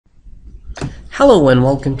Hello and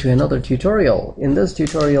welcome to another tutorial. In this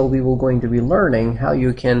tutorial we will going to be learning how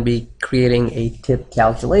you can be creating a tip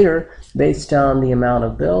calculator based on the amount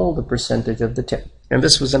of bill, the percentage of the tip. And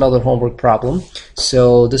this was another homework problem.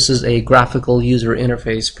 So this is a graphical user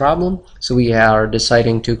interface problem. So we are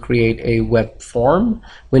deciding to create a web form,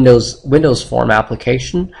 Windows form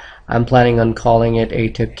application. I'm planning on calling it a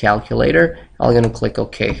tip calculator. I'm going to click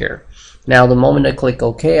OK here. Now the moment I click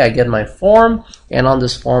OK, I get my form, and on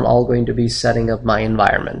this form I'm going to be setting up my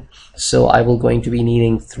environment. So I will going to be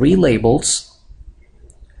needing 3 labels.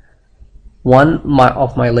 One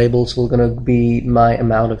of my labels will going to be my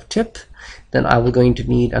amount of tip. Then I will going to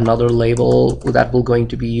need another label that will going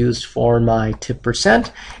to be used for my tip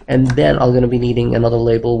percent, and then I'm going to be needing another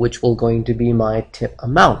label which will going to be my tip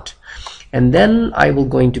amount. And then I will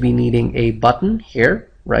going to be needing a button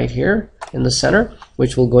here, right here in the center,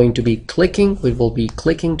 which will going to be clicking. We will be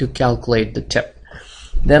clicking to calculate the tip.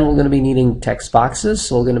 Then we're going to be needing text boxes.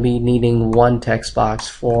 So we're going to be needing 1 text box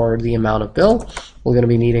for the amount of bill. We're going to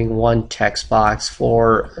be needing 1 text box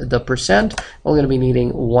for the percent. We're going to be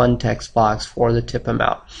needing 1 text box for the tip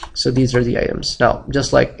amount. So these are the items. Now,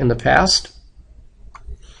 just like in the past,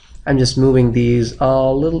 I'm just moving these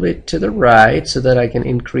a little bit to the right so that I can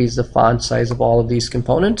increase the font size of all of these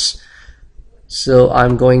components. So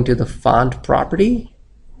I'm going to the font property,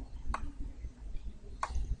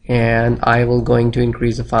 and I will going to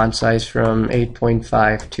increase the font size from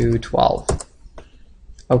 8.5 to 12.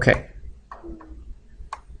 Okay.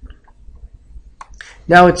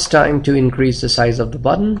 Now it's time to increase the size of the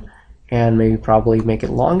button and maybe probably make it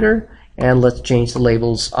longer, and let's change the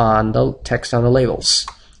labels on the text on the labels.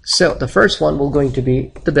 So the first one will going to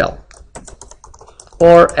be the bill.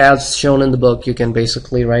 Or as shown in the book, you can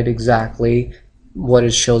basically write exactly what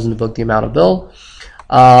is shows in the book, the amount of bill.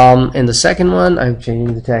 In the second one, I'm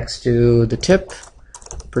changing the text to the tip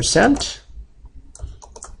percent.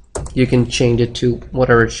 You can change it to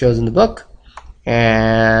whatever it shows in the book.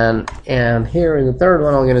 And here in the third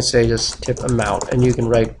one, I'm going to say just tip amount, and you can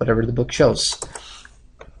write whatever the book shows.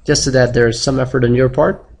 Just so that there's some effort on your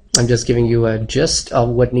part, I'm just giving you a gist of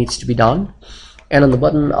what needs to be done. And on the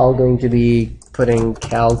button, I'm going to be putting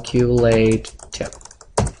calculate tip.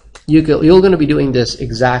 You're going to be doing this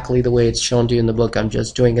exactly the way it's shown to you in the book. I'm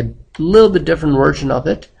just doing a little bit different version of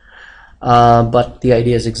it, but the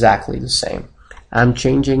idea is exactly the same. I'm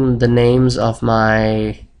changing the names of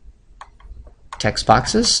my text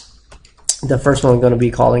boxes. The first one I'm going to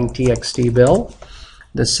be calling TXT bill.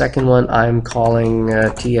 The second one I'm calling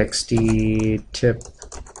TXT tip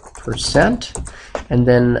percent. And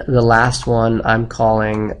then the last one I'm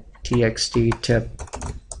calling TXT tip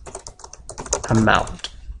amount.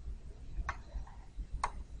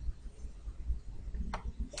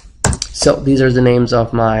 So these are the names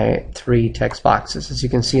of my 3 text boxes. As you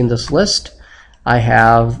can see in this list, I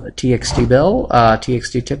have TXT bill,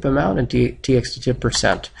 TXT tip amount, and TXT tip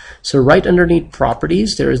percent. So right underneath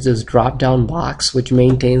properties, there is this drop-down box which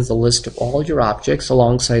maintains the list of all your objects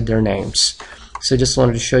alongside their names. So just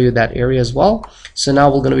wanted to show you that area as well. So now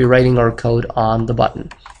we're going to be writing our code on the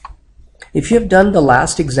button. If you have done the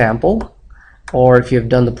last example, or if you have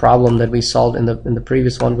done the problem that we solved in the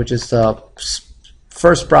previous one, which is the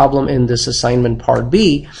first problem in this assignment part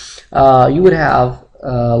B, you would have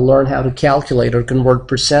learned how to calculate or convert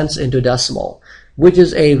percents into decimal, which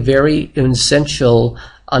is a very essential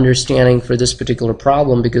understanding for this particular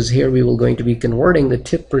problem, because here we will going to be converting the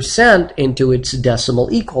tip percent into its decimal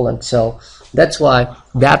equivalent. So that's why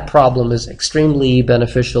that problem is extremely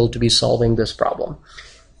beneficial to be solving this problem.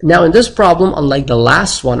 Now in this problem, unlike the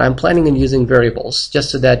last one, I'm planning on using variables, just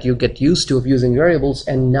so that you get used to using variables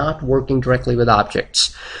and not working directly with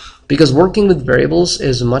objects. Because working with variables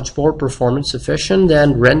is much more performance efficient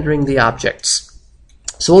than rendering the objects.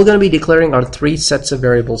 So we're going to be declaring our 3 sets of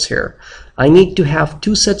variables here. I need to have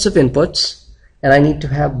 2 sets of inputs, and I need to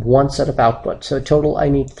have 1 set of outputs. So total I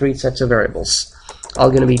need 3 sets of variables. I'm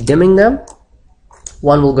going to be dimming them.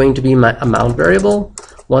 One will going to be my amount variable,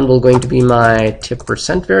 one will going to be my tip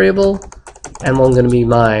percent variable, and one going to be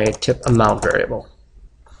my tip amount variable.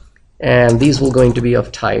 And these will going to be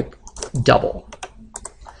of type double.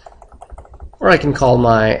 Or I can call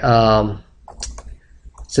my,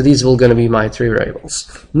 so these will going to be my 3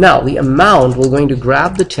 variables. Now the amount, we're going to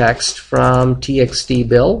grab the text from TXT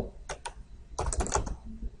bill.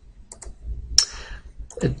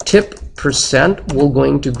 The tip percent, we're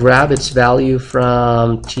going to grab its value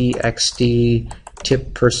from TXT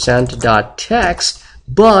tip percent.text,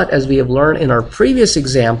 but as we have learned in our previous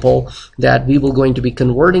example, that we will going to be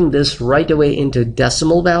converting this right away into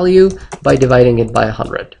decimal value by dividing it by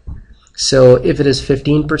 100. So if it is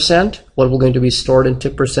 15%, what will going to be stored in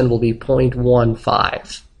tip percent will be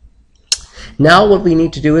 0.15. Now what we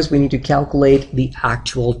need to do is we need to calculate the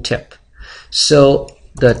actual tip. So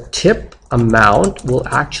the tip amount will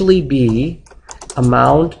actually be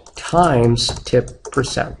amount times tip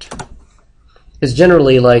percent. It's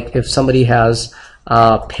generally like if somebody has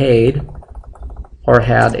paid or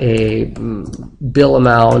had a bill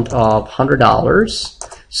amount of $100,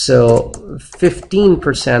 so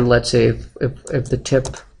 15%, let's say if the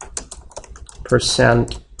tip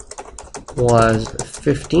percent was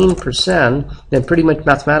 15%, then pretty much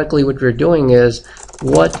mathematically what we're doing is,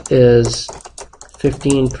 what is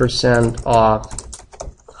 15% of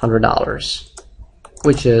 $100,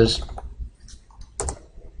 which is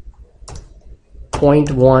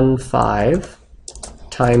 0.15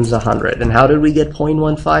 times 100. And how did we get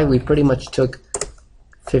 0.15? We pretty much took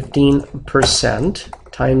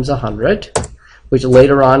 15% times 100, which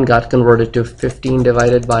later on got converted to 15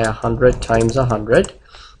 divided by 100 times 100,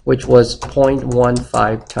 which was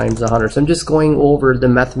 0.15 times 100. So I'm just going over the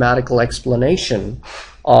mathematical explanation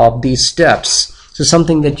of these steps. So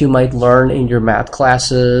something that you might learn in your math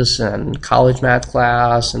classes and college math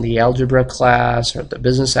class and the algebra class or the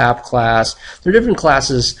business app class. There are different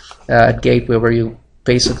classes at Gateway where you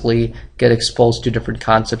basically get exposed to different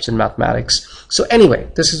concepts in mathematics. So anyway,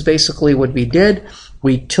 this is basically what we did.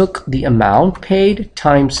 We took the amount paid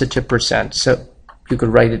times the tip percent. So you could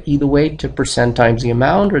write it either way, tip percent times the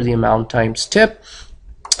amount or the amount times tip.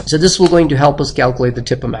 So this will going to help us calculate the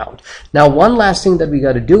tip amount. Now one last thing that we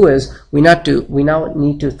got to do is we now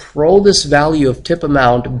need to throw this value of tip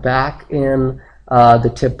amount back in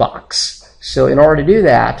the tip box. So in order to do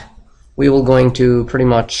that, we will going to pretty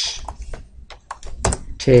much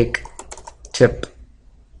take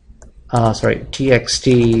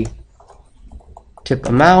txt tip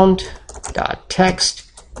amount dot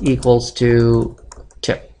text equals to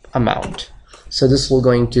tip amount. So this will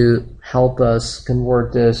going to help us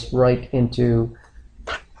convert this right into,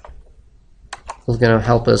 it's going to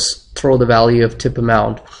help us throw the value of tip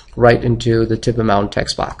amount right into the tip amount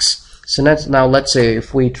text box. So now let's say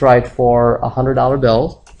if we tried for a $100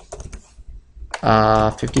 bill,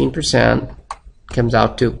 15% comes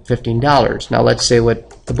out to $15. Now let's say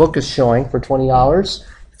what the book is showing for $20,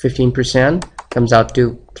 15% comes out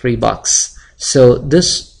to $3. So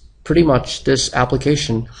this pretty much, this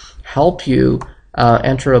application help you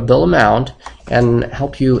enter a bill amount and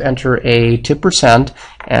help you enter a tip percent,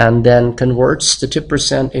 and then converts the tip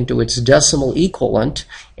percent into its decimal equivalent,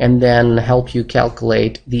 and then help you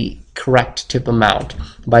calculate the correct tip amount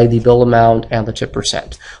by the bill amount and the tip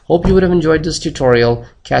percent. Hope you would have enjoyed this tutorial.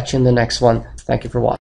 Catch you in the next one. Thank you for watching.